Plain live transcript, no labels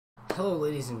Hello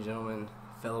ladies and gentlemen,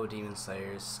 fellow demon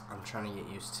slayers. I'm trying to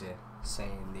get used to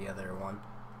saying the other one.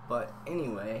 But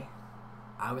anyway,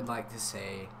 I would like to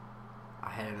say I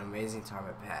had an amazing time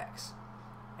at PAX.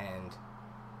 And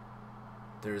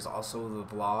there's also the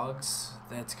vlogs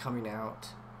that's coming out.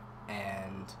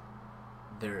 And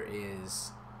there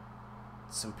is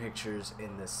some pictures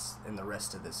in the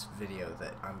rest of this video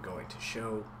that I'm going to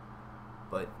show.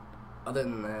 But other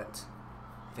than that,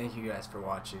 thank you guys for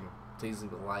watching. Please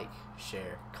leave a like,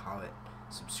 share, comment,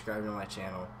 subscribe to my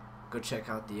channel. Go check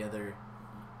out the other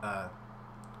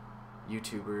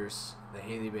YouTubers,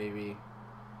 TheHaleyBaby.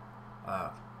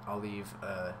 I'll leave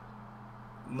a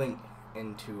link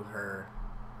into her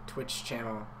Twitch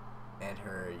channel and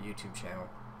her YouTube channel.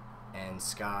 And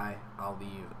Sky, I'll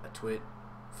leave a Twitch.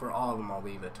 For all of them, I'll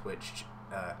leave a Twitch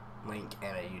link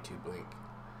and a YouTube link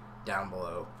down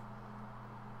below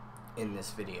in this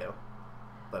video.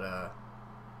 But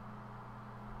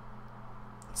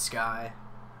Sky,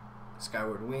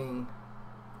 SkywardWings,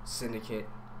 Syndicate,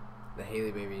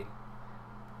 TheHaleyBaby.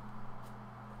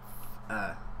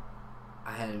 I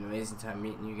had an amazing time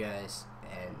meeting you guys,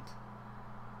 and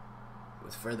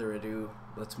with further ado,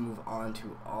 let's move on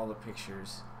to all the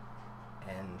pictures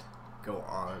and go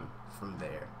on from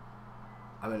there.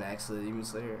 I'm an Account-Demon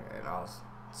Slayer, and I'll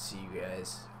see you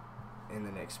guys in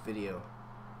the next video.